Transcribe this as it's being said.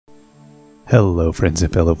Hello friends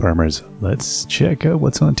and fellow farmers, let's check out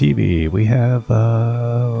what's on TV. We have,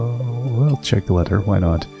 well, check the weather, why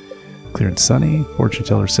not? Clear and sunny, fortune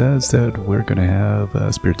teller says that we're gonna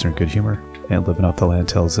have spirits are in good humor, and living off the land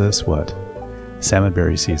tells us what?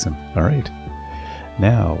 Salmonberry season, alright.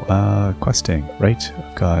 Now, questing, right?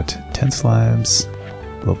 I've got 10 slimes,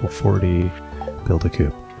 level 40, build a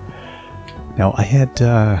coop. Now I had,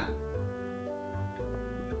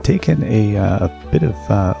 taken a little bit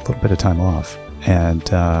of time off, and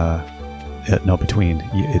no, between.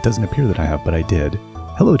 It doesn't appear that I have, but I did.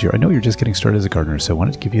 Hello, dear. I know you're just getting started as a gardener, so I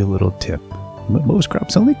wanted to give you a little tip. Most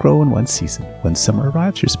crops only grow in one season. When summer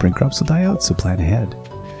arrives, your spring crops will die out, so plan ahead.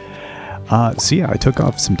 So yeah, I took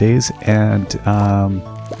off some days, and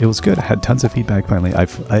it was good. I had tons of feedback finally. I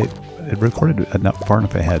recorded far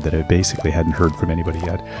enough ahead that I basically hadn't heard from anybody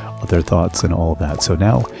yet, their thoughts and all of that. So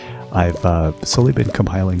now I've slowly been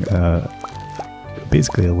compiling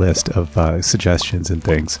basically a list of suggestions and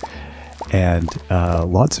things, and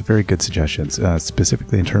lots of very good suggestions,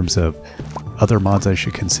 specifically in terms of other mods I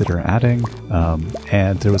should consider adding,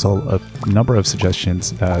 and there was a number of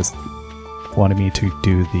suggestions wanting me to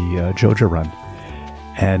do the Joja run,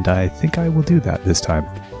 and I think I will do that this time.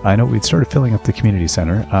 I know we'd started filling up the community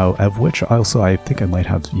center, of which also I think I might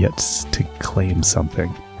have yet to claim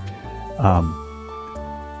something.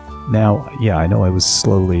 Now, yeah, I know I was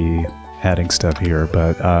slowly adding stuff here,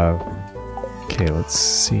 but, okay, let's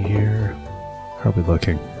see here. How are we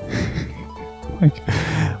looking? Like,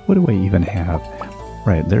 what do I even have?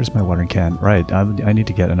 Right, there's my watering can. Right, I need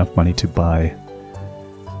to get enough money to buy...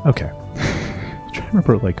 Okay. I'm trying to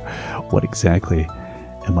remember, like, what exactly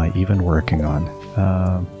am I even working on?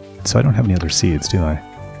 So I don't have any other seeds, do I?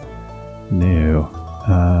 No.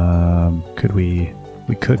 Could we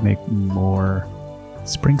could make more...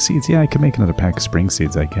 spring seeds? Yeah, I could make another pack of spring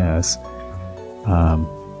seeds, I guess.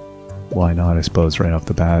 Why not, I suppose, right off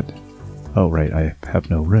the bat. Oh, right, I have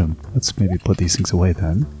no room. Let's maybe put these things away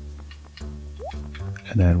then.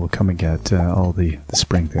 And then we'll come and get all the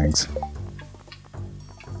spring things.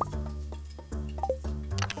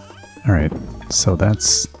 Alright, so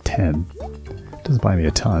that's 10. Doesn't buy me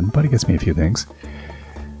a ton, but it gets me a few things.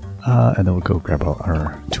 And then we'll go grab all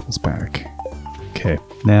our tools back. Okay,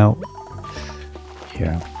 now...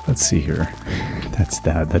 yeah, let's see here. That's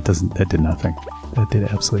that. That did nothing. That did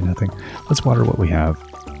absolutely nothing. Let's water what we have.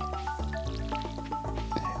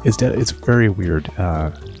 It's very weird.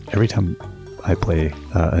 Every time I play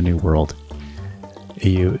a new world,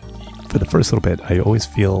 for the first little bit, I always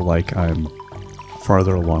feel like I'm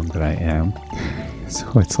farther along than I am.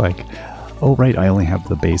 So it's like, oh right, I only have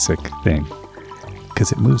the basic thing,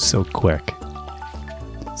 because it moves so quick.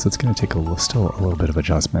 So it's going to take still a little bit of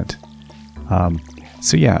adjustment.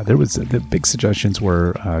 So yeah, the big suggestions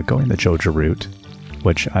were going the Joja route,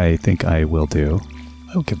 which I think I will do.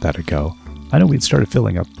 I'll give that a go. I know we'd started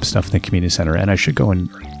filling up stuff in the community center, and I should go and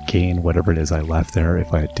gain whatever it is I left there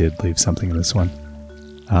if I did leave something in this one.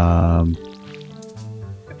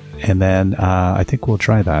 And then I think we'll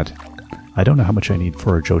try that. I don't know how much I need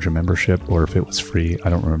for a Joja membership, or if it was free. I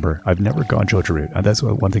don't remember. I've never gone Joja route. That's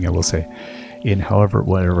one thing I will say. In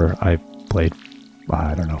whatever I've played,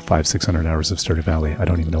 I don't know, 500-600 hours of Stardew Valley. I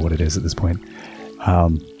don't even know what it is at this point.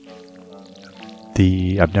 I've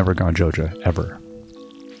never gone Joja, ever.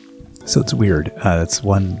 So it's weird. That's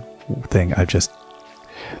one thing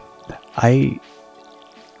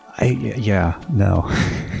yeah, no.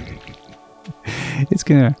 It's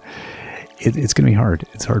gonna be hard.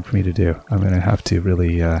 It's hard for me to do. I'm gonna have to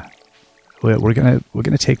really, we're gonna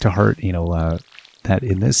take to heart, that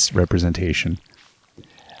in this representation,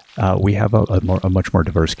 we have a much more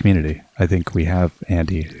diverse community. I think we have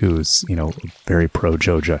Andy, who's, very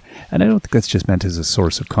pro-Joja. And I don't think that's just meant as a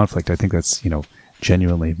source of conflict. I think that's,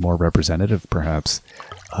 genuinely more representative, perhaps,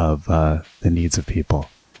 of the needs of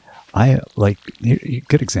people. A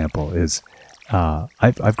good example is,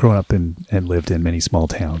 I've grown up and lived in many small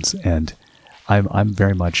towns, and I'm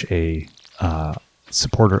very much a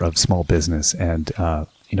supporter of small business and,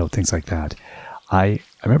 things like that. I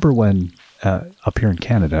remember when... up here in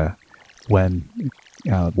Canada, when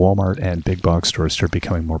Walmart and big box stores started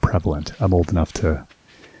becoming more prevalent. I'm old enough to,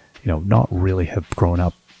 not really have grown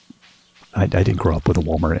up. I didn't grow up with a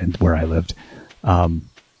Walmart and where I lived. And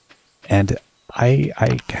I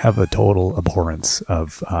have a total abhorrence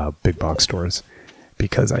of big box stores,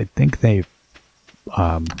 because I think they've,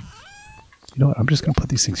 you know what, I'm just going to put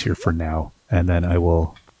these things here for now, and then I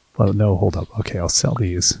will, well, no, hold up. Okay, I'll sell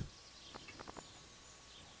these.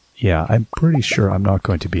 Yeah, I'm pretty sure I'm not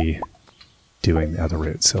going to be doing the other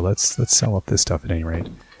route, so let's sell up this stuff at any rate.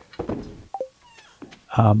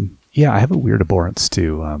 Yeah, I have a weird abhorrence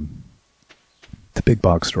to the big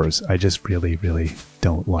box stores, I just really, really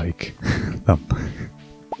don't like them.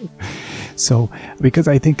 So, because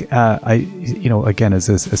I think, again, as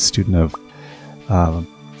a student of,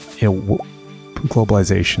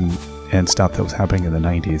 globalization and stuff that was happening in the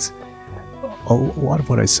 90s, a lot of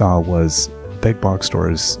what I saw was big box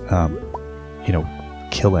stores,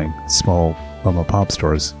 killing small mom-and-pop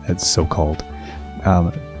stores, it's so-called,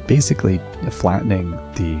 basically flattening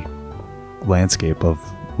the landscape of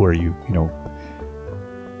where you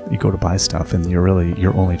go to buy stuff, and your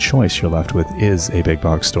only choice you're left with is a big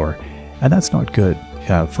box store, and that's not good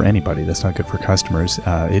for anybody. That's not good for customers.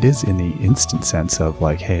 It is in the instant sense of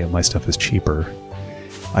like, hey, my stuff is cheaper,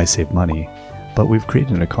 I save money, but we've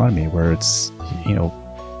created an economy where it's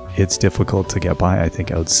difficult to get by, I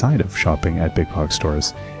think, outside of shopping at big box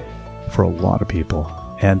stores for a lot of people,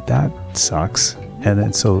 and that sucks. And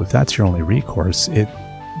then, so if that's your only recourse,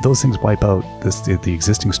 those things wipe out the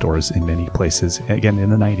existing stores in many places. Again, in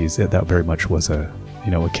the 90s, that very much was a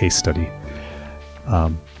case study,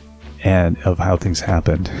 and of how things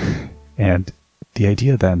happened. And the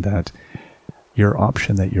idea then that your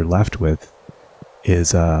option that you're left with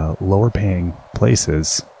is lower paying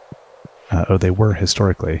places, or they were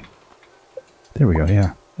historically. There we go.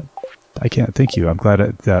 Yeah. I can't. Thank you. I'm glad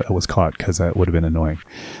that it was caught, because that would have been annoying.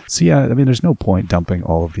 So yeah, I mean, there's no point dumping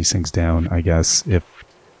all of these things down, I guess, if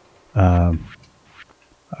I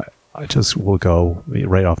just will go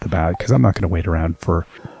right off the bat, because I'm not going to wait around for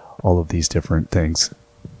all of these different things.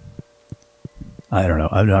 I don't know.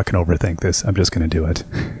 I'm not going to overthink this. I'm just going to do it.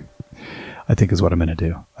 I think is what I'm going to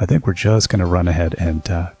do. I think we're just going to run ahead and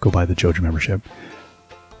go buy the Jojo membership.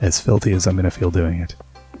 As filthy as I'm going to feel doing it.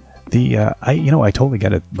 I totally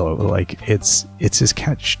get it though. Like it's this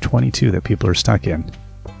catch-22 that people are stuck in.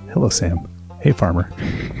 Hello, Sam. Hey, farmer.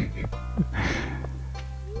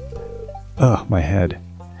 Oh, my head.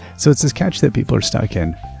 So it's this catch that people are stuck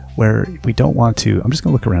in, where we don't want to. I'm just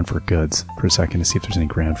gonna look around for goods for a second to see if there's any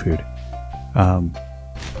ground food.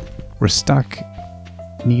 We're stuck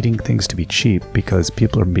needing things to be cheap because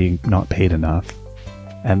people are being not paid enough,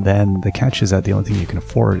 and then the catch is that the only thing you can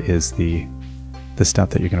afford is the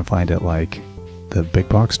stuff that you're going to find at like the big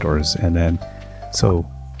box stores, and then so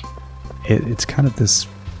it's kind of this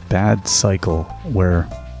bad cycle where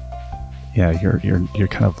you're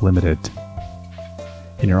kind of limited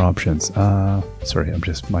in your options. Sorry,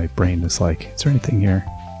 my brain is like, is there anything here?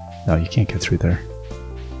 No, you can't get through there.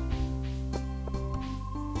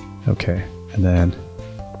 Okay, and then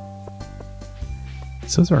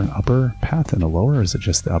so is there an upper path and a lower, or is it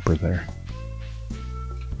just the upper there?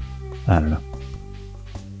 I don't know.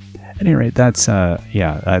 At any rate, that's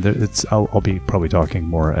I'll be probably talking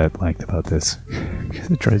more at length about this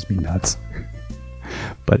because it drives me nuts.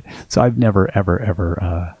 But so I've never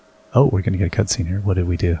ever oh, we're gonna get a cutscene here. What did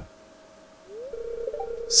we do?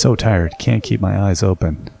 So tired, can't keep my eyes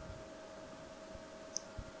open.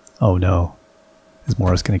 Oh no, is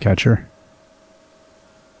Morris gonna catch her?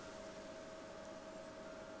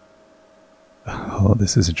 Oh,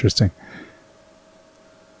 this is interesting.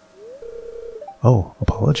 Oh,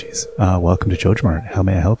 apologies. Welcome to Jojo Mart. How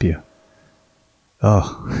may I help you?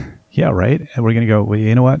 Oh, yeah, right. And we're going to go, well,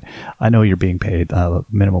 you know what? I know you're being paid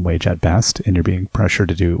minimum wage at best, and you're being pressured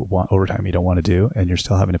to do overtime you don't want to do, and you're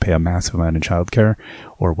still having to pay a massive amount in childcare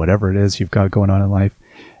or whatever it is you've got going on in life,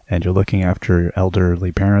 and you're looking after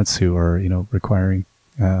elderly parents who are, requiring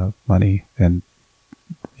money and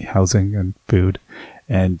housing and food,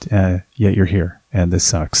 and yet you're here, and this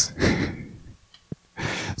sucks.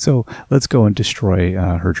 So let's go and destroy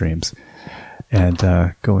her dreams and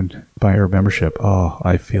go and buy her membership. Oh,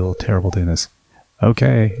 I feel terrible doing this.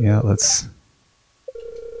 Okay, yeah, let's...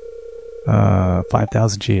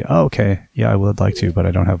 5,000 G. Oh, okay. Yeah, I would like to, but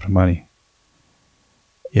I don't have the money.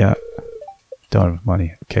 Yeah, don't have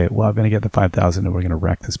money. Okay, well, I'm going to get the 5,000 and we're going to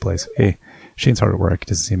wreck this place. Hey, Shane's hard at work.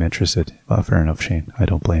 Doesn't seem interested. Well, fair enough, Shane. I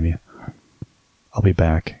don't blame you. I'll be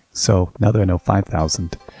back. So, now that I know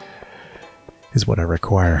 5,000... is what I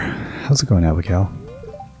require. How's it going, Abigail?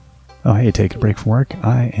 Oh, hey, take a break from work?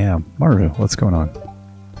 I am. Maru, what's going on?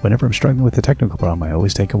 Whenever I'm struggling with a technical problem, I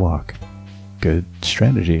always take a walk. Good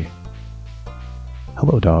strategy.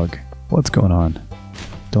 Hello, dog. What's going on?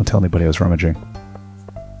 Don't tell anybody I was rummaging.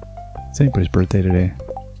 Is anybody's birthday today?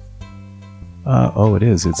 Oh, it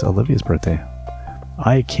is. It's Olivia's birthday.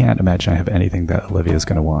 I can't imagine I have anything that Olivia's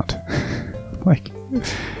going to want. Like...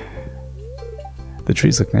 The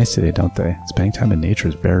trees look nice today, don't they? Spending time in nature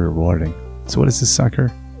is very rewarding. So what is this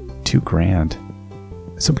sucker?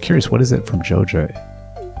 $2,000. So I'm curious, what is it from Jojo?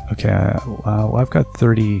 Okay, well, I've got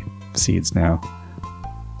 30 seeds now.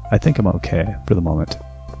 I think I'm okay for the moment.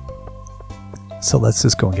 So let's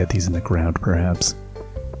just go and get these in the ground, perhaps.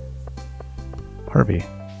 Harvey,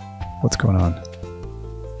 what's going on?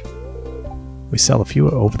 We sell a few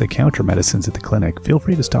over-the-counter medicines at the clinic. Feel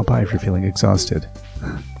free to stop by if you're feeling exhausted.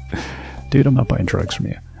 Dude, I'm not buying drugs from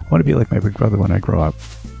you. I want to be like my big brother when I grow up.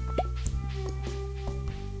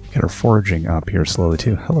 Get our foraging up here slowly,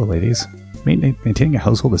 too. Hello, ladies. Maintaining a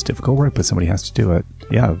household is difficult work, but somebody has to do it.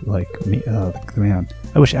 Yeah, like me, the man.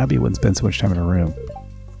 I wish Abby wouldn't spend so much time in her room.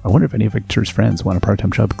 I wonder if any of Victor's friends want a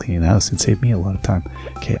part-time job cleaning the house. It'd save me a lot of time.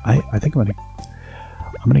 Okay, I think I'm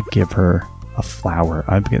gonna give her a flower.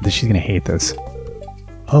 She's gonna hate this.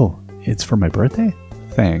 Oh, it's for my birthday?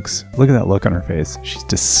 Thanks. Look at that look on her face. She's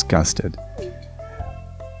disgusted.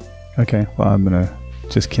 Okay, well, I'm gonna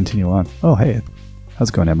just continue on. Oh, hey. How's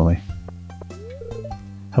it going, Emily?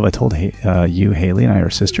 Have I told you Haley and I are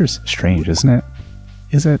sisters? Strange, isn't it?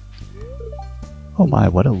 Is it? Oh my,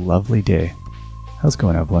 what a lovely day. How's it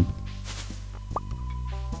going, Evelyn?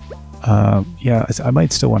 Yeah, I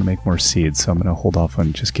might still want to make more seeds, so I'm going to hold off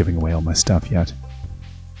on just giving away all my stuff yet.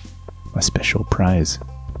 My special prize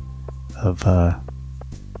of,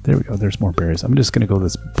 there we go, there's more berries. I'm just going to go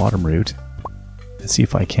this bottom route and see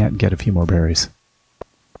if I can't get a few more berries.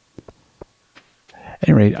 At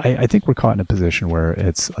any rate, I think we're caught in a position where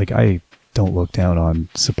it's like I don't look down on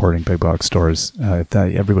supporting big box stores.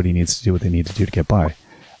 Everybody needs to do what they need to do to get by.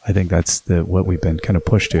 I think that's what we've been kind of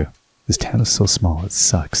pushed to. This town is so small, it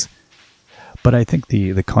sucks. But I think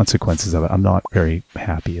the consequences of it, I'm not very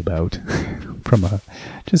happy about. From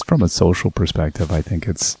a social perspective, I think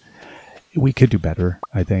we could do better.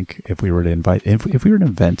 I think if we were to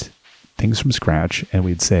invent things from scratch, and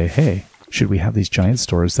we'd say, hey, should we have these giant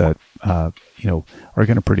stores that are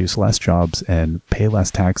going to produce less jobs and pay less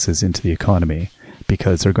taxes into the economy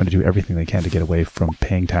because they're going to do everything they can to get away from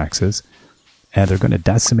paying taxes, and they're going to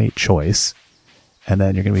decimate choice, and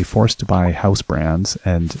then you're going to be forced to buy house brands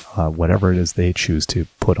and whatever it is they choose to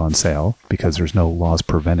put on sale because there's no laws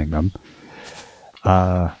preventing them.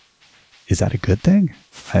 Is that a good thing?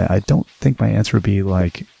 I don't think my answer would be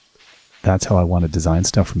like, that's how I want to design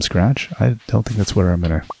stuff from scratch. I don't think that's where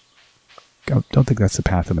I don't think that's the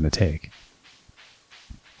path I'm going to take.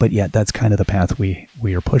 But yet, that's kind of the path we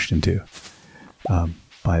are pushed into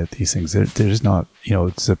by these things. There's not,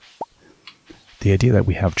 the idea that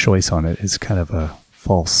we have choice on it is kind of a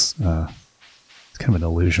false, it's kind of an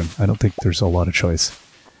illusion. I don't think there's a lot of choice.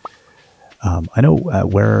 I know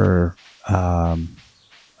where I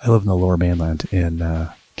live in the Lower Mainland in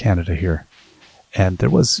Canada here, and there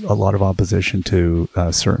was a lot of opposition to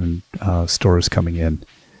certain stores coming in.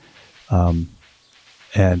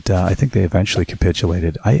 And I think they eventually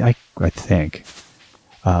capitulated. I think,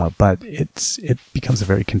 but it becomes a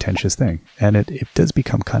very contentious thing, and it does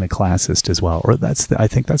become kind of classist as well. Or I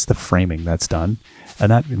think that's the framing that's done,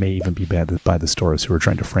 and that may even be bad by the stores who are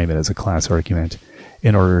trying to frame it as a class argument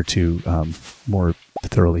in order to more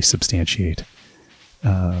thoroughly substantiate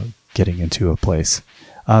getting into a place.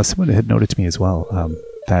 Someone had noted to me as well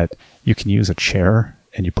that you can use a chair.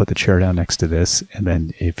 And you put the chair down next to this, and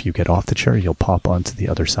then if you get off the chair, you'll pop onto the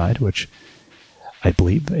other side, which I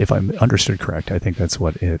believe, if I'm understood correct, I think that's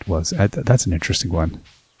what it was. That's an interesting one.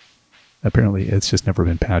 Apparently, it's just never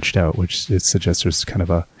been patched out, which it suggests there's kind of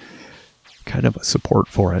a support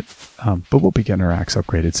for it. But we'll be getting our axe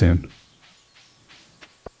upgraded soon.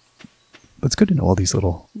 But it's good to know all these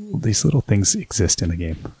little things exist in the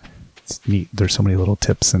game. It's neat. There's so many little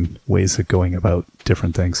tips and ways of going about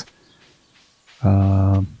different things.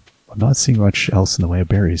 I'm not seeing much else in the way of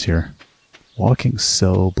berries here. Walking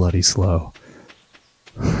so bloody slow.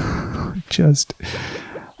 Just,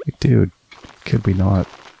 like, dude, could we not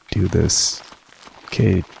do this?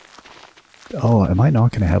 Okay. Oh, am I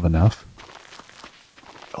not going to have enough?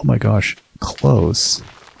 Oh my gosh. Close.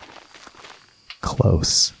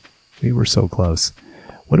 Close. We were so close.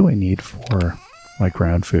 What do I need for my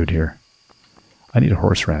ground food here? I need a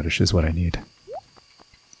horseradish is what I need.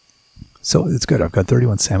 So it's good. I've got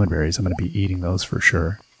 31 salmon berries. I'm going to be eating those for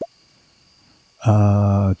sure.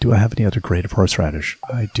 Do I have any other grade of horseradish?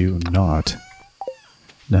 I do not.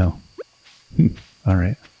 No. All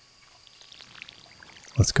right.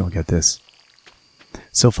 Let's go get this.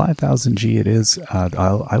 So 5,000 G it is.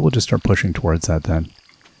 I will just start pushing towards that then.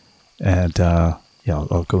 And yeah,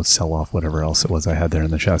 I'll go sell off whatever else it was I had there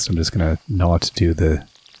in the chest. I'm just going to not do the...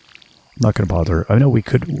 I'm not going to bother. I know we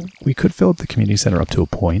could fill up the community center up to a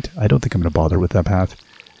point. I don't think I'm going to bother with that path.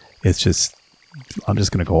 It's just, I'm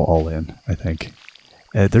just going to go all in, I think.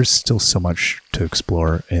 There's still so much to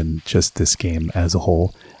explore in just this game as a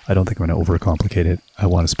whole. I don't think I'm going to overcomplicate it. I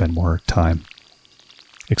want to spend more time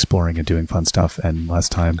exploring and doing fun stuff and less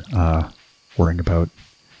time worrying about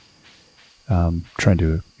Trying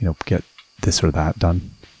to, get this or that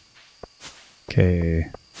done. Okay.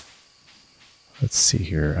 Let's see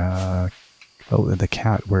here. Oh, the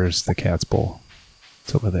cat. Where's the cat's bowl?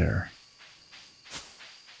 It's over there.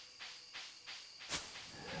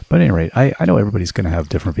 But at any rate, I know everybody's going to have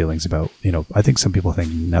different feelings about, I think some people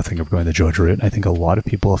think nothing of going the George route. I think a lot of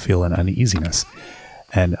people feel an uneasiness.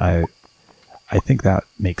 And I think that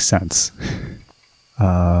makes sense.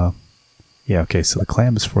 Yeah, okay, so the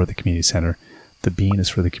clam is for the community center. The bean is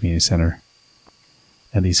for the community center.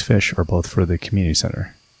 And these fish are both for the community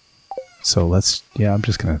center. So let's, yeah, I'm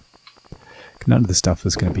just going to, none of this stuff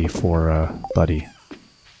is going to be for Buddy.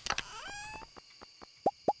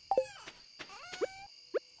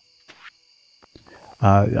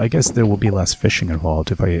 I guess there will be less fishing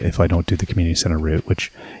involved if I don't do the community center route,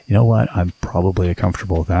 which, you know what, I'm probably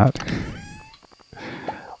comfortable with that.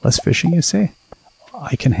 Less fishing, you say?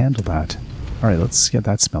 I can handle that. Alright, let's get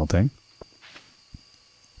that smelting.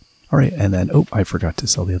 Alright, and then, oh, I forgot to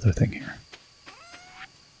sell the other thing here.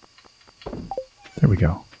 There we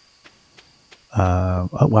go. Oh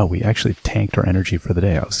wow, we actually tanked our energy for the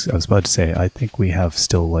day. I was about to say, I think we have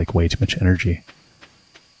still like way too much energy.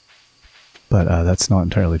 But that's not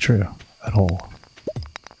entirely true at all.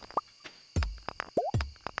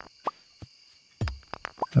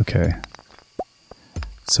 Okay.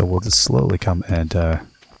 So we'll just slowly come and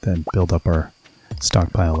then build up our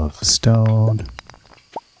stockpile of stone.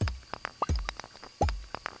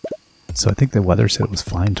 So I think the weather said it was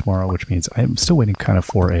fine tomorrow, which means I'm still waiting kind of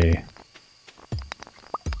for a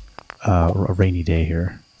rainy day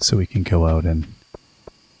here, so we can go out and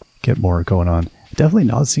get more going on. Definitely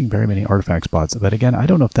not seeing very many artifact spots, but again, I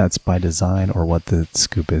don't know if that's by design or what the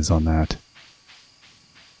scoop is on that.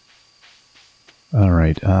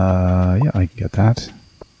 Alright, yeah, I can get that.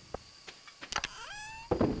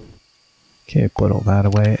 Okay, put all that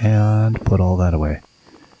away, and put all that away.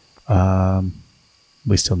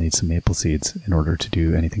 We still need some maple seeds in order to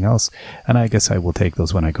do anything else, and I guess I will take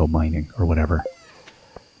those when I go mining, or whatever.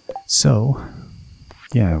 So,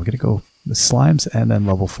 yeah, we're going to go the slimes and then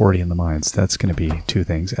level 40 in the mines. That's going to be two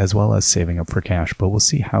things, as well as saving up for cash, but we'll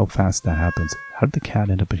see how fast that happens. How did the cat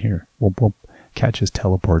end up in here? Well, cat just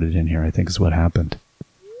teleported in here, I think is what happened.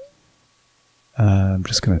 I'm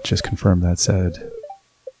just going to confirm that said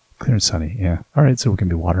clear and sunny, yeah. Alright, so we're going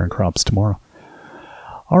to be watering crops tomorrow.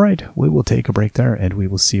 Alright, we will take a break there, and we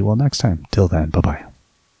will see you all next time. Till then, bye-bye.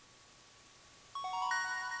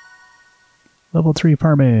 Level 3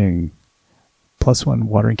 farming. +1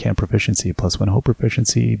 watering can proficiency, +1 hoe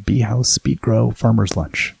proficiency, bee house, speed grow, farmer's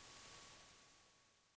lunch.